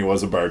director than he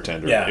was a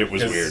bartender. Yeah, it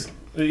was weird.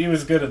 He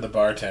was good at the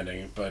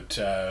bartending, but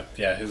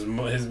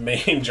his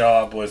main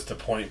job was to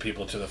point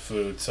people to the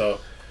food.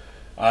 So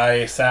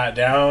I sat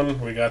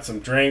down, we got some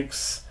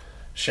drinks.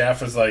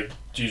 Chef was like,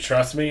 do you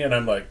trust me? And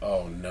I'm like,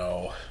 oh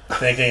no.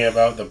 Thinking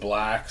about the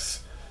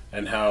blacks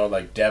and how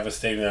like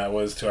devastating that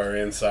was to our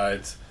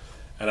insides.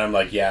 And I'm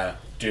like, yeah,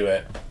 do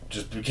it.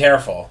 Just be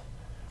careful.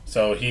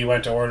 So he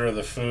went to order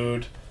the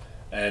food,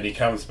 and he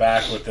comes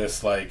back with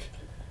this like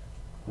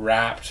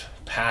wrapped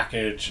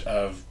package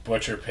of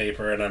butcher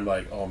paper, and I'm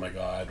like, oh my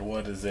god,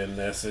 what is in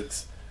this?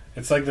 It's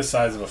like the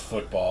size of a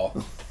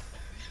football.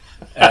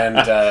 And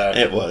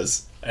it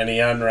was. And he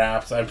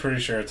unwraps, I'm pretty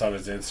sure it's on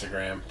his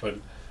Instagram, but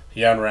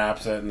he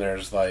unwraps it and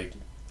there's like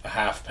a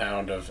half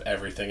pound of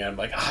everything. I'm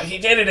like, he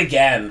did it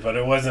again, but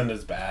it wasn't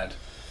as bad.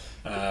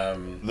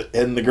 And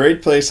the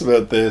great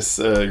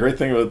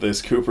thing about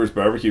this Cooper's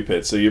Barbecue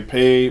Pit, so you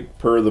pay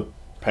per the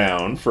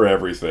pound for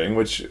everything,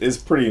 which is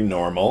pretty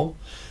normal,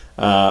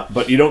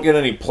 but you don't get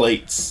any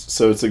plates,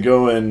 so it's a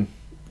go-in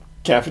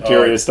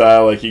cafeteria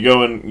style. Like, you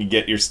go in, you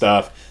get your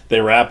stuff, they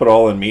wrap it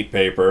all in meat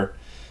paper,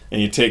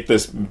 and you take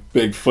this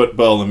big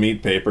football of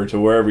meat paper to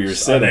wherever you're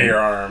sitting under your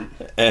arm,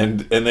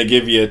 and they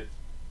give you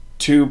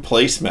 2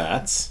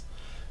 placemats,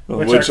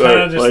 which are kind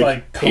of just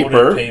like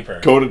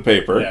coated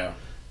paper. Yeah.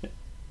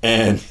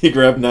 And you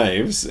grab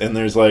knives, and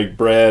there's like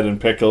bread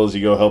and pickles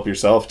you go help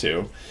yourself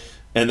to.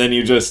 And then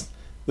there's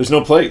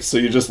no plates, so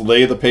you just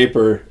lay the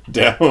paper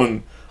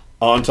down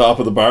on top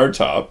of the bar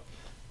top,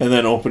 and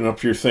then open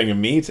up your thing of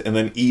meat, and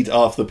then eat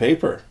off the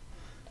paper.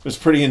 It was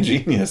pretty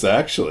ingenious,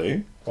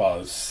 actually.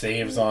 Well, it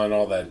saves on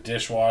all that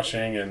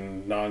dishwashing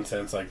and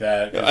nonsense like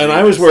that. And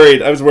I was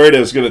worried I was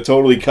going to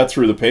totally cut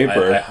through the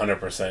paper. I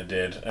 100%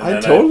 did. And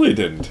I totally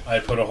didn't. I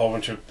put a whole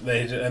bunch of... and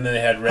then they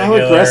had regular...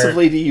 How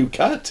aggressively do you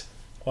cut?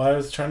 Well, I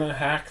was trying to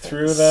hack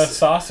through the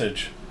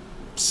sausage.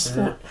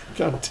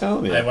 I'm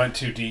telling you. I went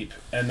too deep.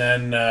 And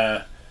then...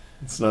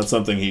 it's not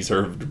something he's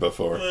heard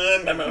before.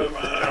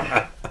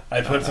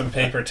 I put some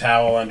paper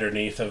towel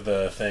underneath of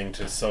the thing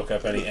to soak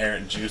up any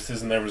errant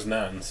juices, and there was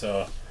none.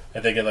 So I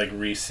think it like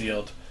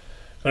resealed.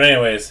 But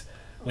anyways,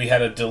 we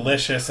had a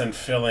delicious and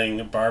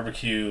filling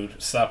barbecue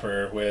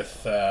supper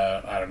with,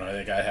 I don't know, I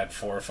think I had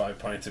 4 or 5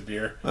 pints of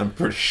beer. I'm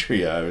pretty sure,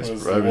 yeah. I was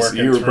working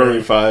you were through.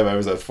 probably 5, I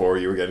was at 4,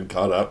 you were getting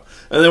caught up.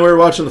 And then we were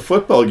watching the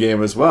football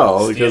game as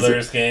well.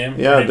 Steelers game.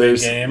 Yeah, pretty big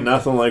there's game.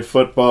 nothing like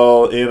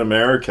football in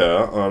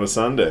America on a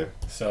Sunday.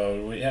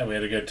 So, we had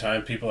a good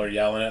time. People are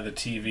yelling at the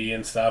TV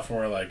and stuff, and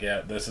we're like,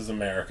 yeah, this is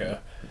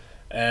America.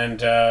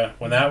 And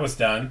when that was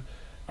done,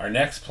 our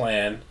next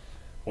plan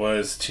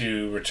was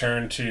to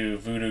return to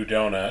Voodoo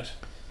Donut,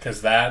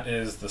 because that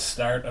is the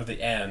start of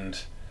the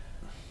end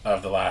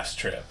of the last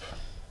trip.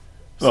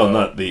 Well,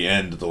 not the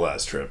end of the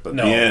last trip, but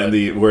No, the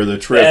end, but where the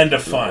trip, the end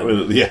of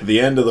fun. The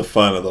end of the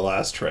fun of the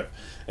last trip.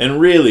 And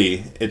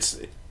really,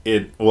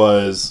 it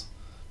was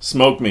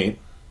smoked meat,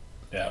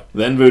 Yeah.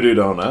 then Voodoo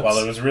Donuts. Well,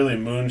 it was really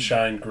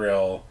Moonshine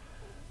Grill,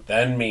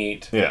 then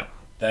meat, yeah,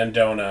 then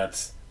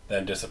donuts,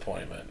 then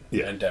disappointment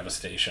Yeah. and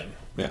devastation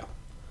yeah,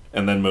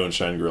 and then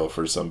Moonshine Grill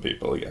for some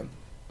people again.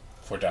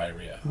 for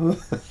diarrhea.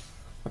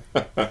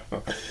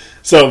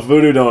 So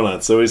Voodoo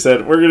Donuts. So we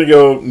said we're gonna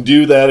go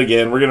do that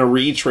again. We're gonna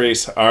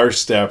retrace our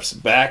steps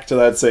back to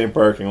that same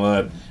parking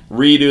lot,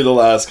 redo the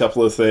last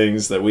couple of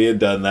things that we had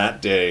done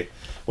that day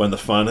when the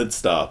fun had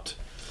stopped,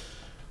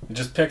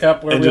 Just pick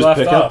up where and we just left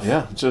pick off. up.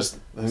 Yeah, just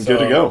and So,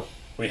 good to go.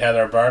 We had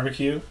our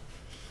barbecue,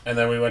 and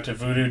then we went to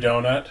Voodoo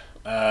Donut.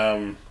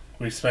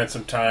 We spent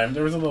some time.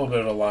 There was a little bit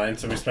of a line,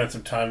 so we spent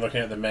some time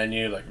looking at the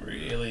menu, like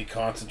really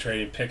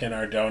concentrating, picking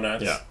our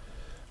donuts. Yeah.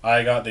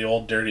 I got the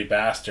Old Dirty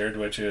Bastard,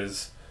 which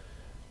is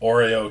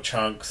Oreo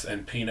chunks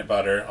and peanut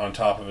butter on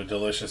top of a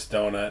delicious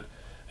donut.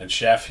 And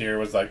Chef here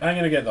was like, I'm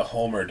going to get the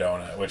Homer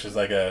donut, which is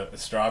like a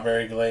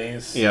strawberry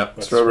glaze. Yeah,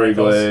 with strawberry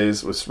sprinkles.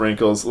 glaze with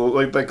sprinkles,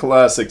 like the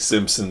classic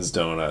Simpsons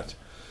donut.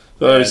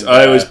 So And,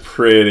 I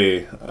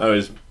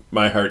was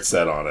my heart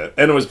set on it,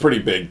 and it was pretty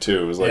big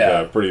too. It was like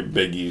Yeah. a pretty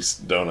big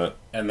East donut.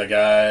 And the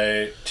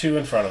guy 2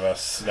 in front of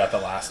us got the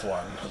last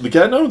one. The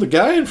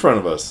guy in front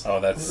of us.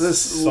 Oh, that's This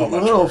so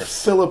much little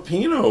worse.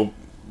 Filipino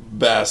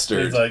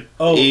bastard. He's like,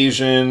 oh,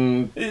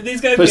 Asian. these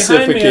guys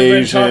Pacific behind me have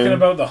been Asian. talking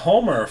about the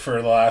Homer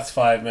for the last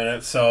 5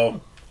 minutes,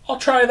 so I'll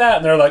try that.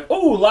 And they're like,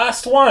 oh,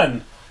 last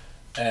one.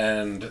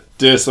 And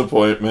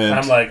Disappointment.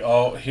 I'm like,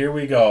 oh, here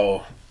we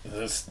go.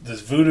 This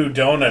Voodoo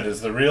Donut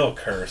is the real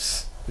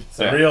curse. It's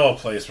the Yeah. real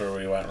place where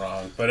we went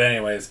wrong. But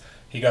anyways,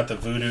 he got the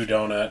Voodoo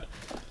Donut.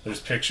 There's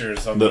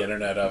pictures on the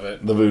internet of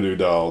it. the voodoo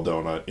doll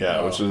donut, yeah,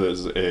 Oh. which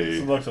is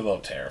It looked a little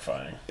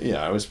terrifying.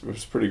 yeah, it was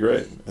pretty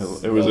great.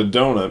 It was a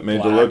donut made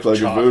to black look like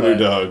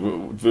chocolate. a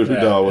voodoo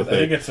doll I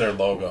think it's their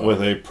logo.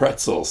 with a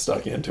pretzel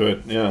stuck into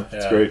it. Yeah,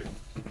 it's Yeah. great.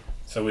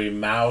 So we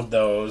mowed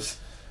those.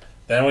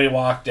 Then we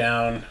walked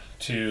down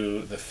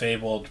to the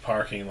fabled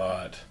parking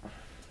lot.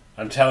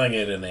 I'm telling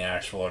it in the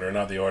actual order,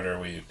 not the order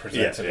we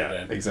presented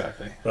it in.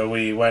 exactly. But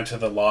we went to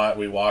the lot.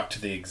 We walked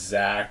to the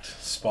exact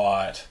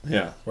spot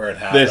Yeah, where it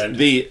happened.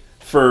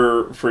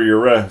 for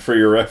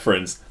your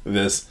reference,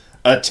 this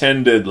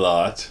attended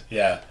lot.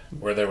 Yeah,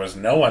 where there was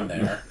no one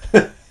there.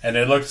 And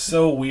it looked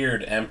so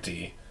weird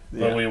empty.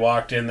 But Yeah. we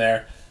walked in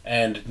there,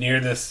 and near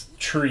this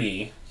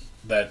tree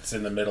that's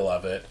in the middle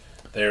of it,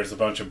 there's a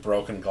bunch of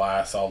broken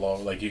glass all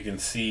over. Like, you can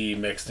see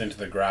mixed into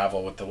the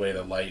gravel with the way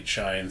the light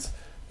shines.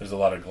 There's a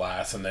lot of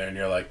glass in there, and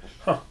you're like,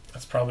 huh,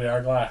 that's probably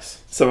our glass.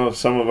 Some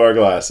of our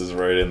glasses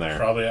right in there.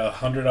 Probably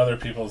 100 other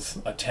people's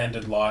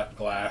attended lot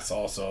glass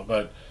also.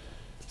 But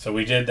so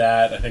we did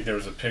that. I think there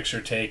was a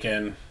picture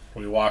taken.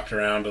 We walked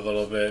around a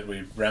little bit.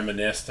 We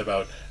reminisced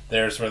about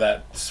there's where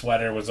that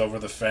sweater was over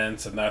the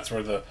fence, and that's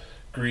where the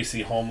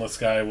greasy homeless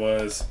guy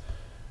was.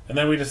 And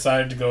then we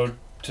decided to go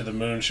to the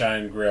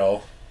Moonshine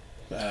Grill,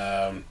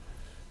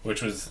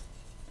 which was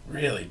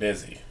really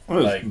busy. It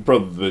was Like,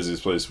 probably the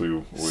busiest place we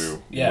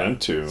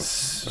went to or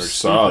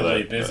saw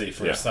stupidly that. busy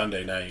for yeah. a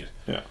Sunday night.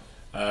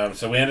 Yeah.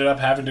 So we ended up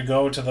having to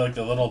go to the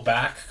little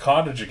back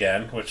cottage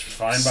again, which was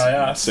fine by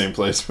us. Same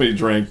place we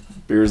drank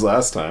beers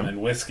last time.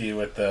 And whiskey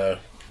with the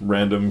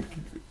Random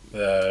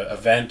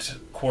event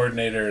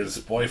coordinator's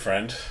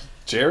boyfriend.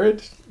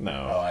 Jared? Oh,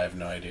 No, I have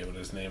no idea what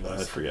his name I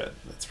was. forget.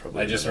 That's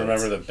probably. I just the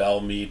remember notes. the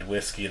Bell Mead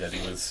whiskey that he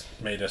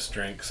made us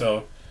drink.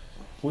 So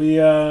we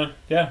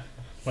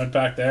went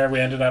back there. We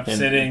ended up And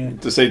sitting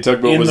to say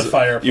tugboat in was the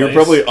fireplace. You're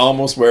probably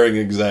almost wearing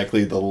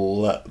exactly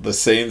the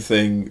same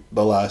thing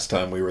the last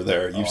time we were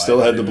there. You Oh,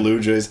 still I had the don't Blue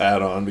Jays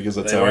hat on because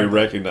that's They how we weren't-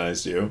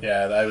 recognized you.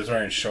 Yeah, I was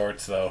wearing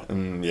shorts though,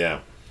 Yeah.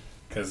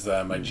 because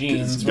my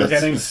jeans Got were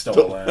getting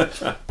stolen.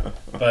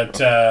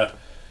 But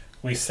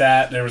we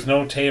sat. There was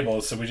no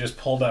tables, so we just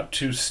pulled up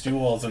 2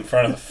 stools in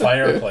front of the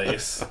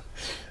fireplace,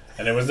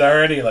 and it was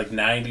already like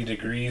 90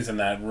 degrees in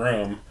that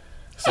room.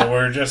 So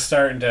we're just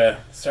starting to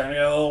get a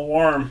little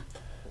warm,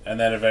 and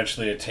then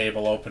eventually a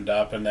table opened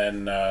up, and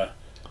then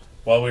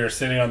while we were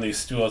sitting on these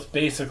stools,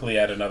 basically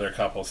at another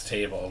couple's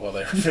table while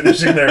they were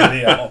finishing their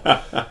meal,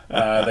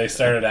 they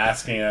started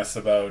asking us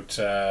about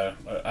I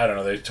don't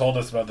know. They told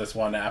us about this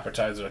one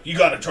appetizer. Like, you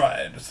got to try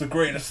it. It's the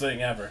greatest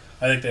thing ever.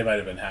 I think they might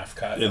have been half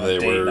cut Yeah, on they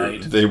day were.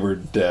 night. They were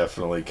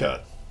definitely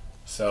cut.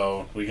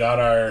 So we got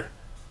our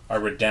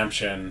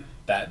redemption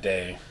that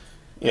day.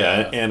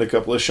 Yeah, and a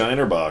couple of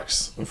Shiner Bock.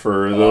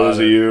 For those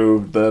of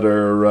you that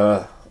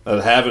are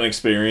that haven't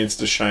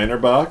experienced a Shiner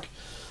Bock,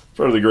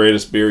 probably the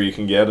greatest beer you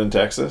can get in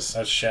Texas.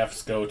 That's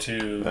chef's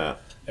go-to. Yeah.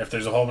 If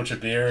there's a whole bunch of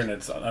beer and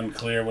it's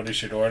unclear what he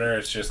should order,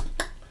 it's just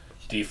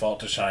default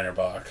to Shiner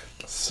Bock.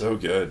 So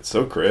good,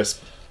 so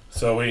crisp.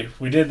 So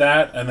we did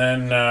that, and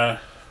then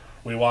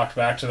we walked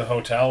back to the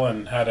hotel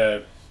and had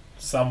a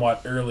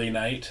somewhat early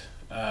night.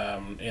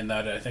 In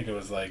that, I think it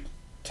was like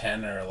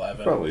 10 or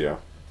 11. Probably, yeah.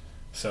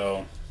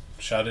 So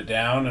shut it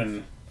down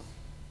and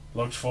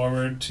looked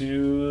forward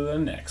to the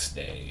next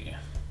day.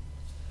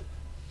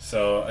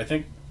 So I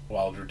think,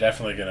 well, we're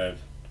definitely going to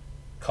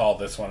call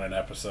this one an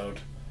episode.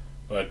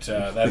 But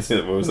that's...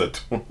 What was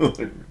that?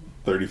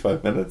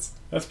 35 minutes?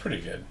 That's pretty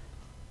good.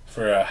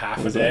 For a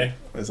half a day.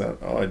 Is that?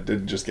 Oh, I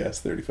did just guess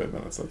 35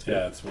 minutes. That's good.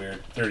 Yeah, it's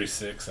weird.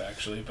 36,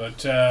 actually.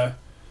 But,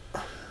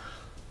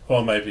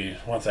 well, it might be,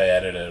 once I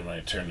edit it, it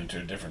might turn into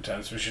a different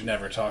time, so we should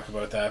never talk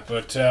about that.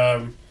 But,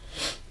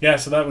 yeah,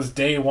 so that was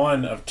day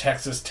one of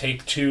Texas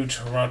Take 2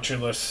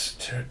 Tumultuous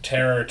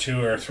Terror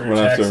Tour through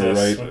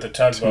Texas with the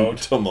tugboat.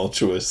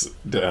 Tumultuous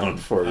down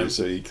for you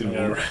so you can... I'm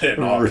going to write it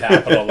in all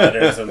capital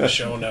letters in the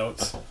show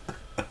notes.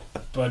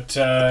 But,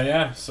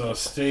 yeah, so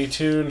stay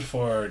tuned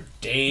for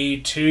day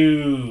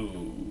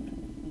 2.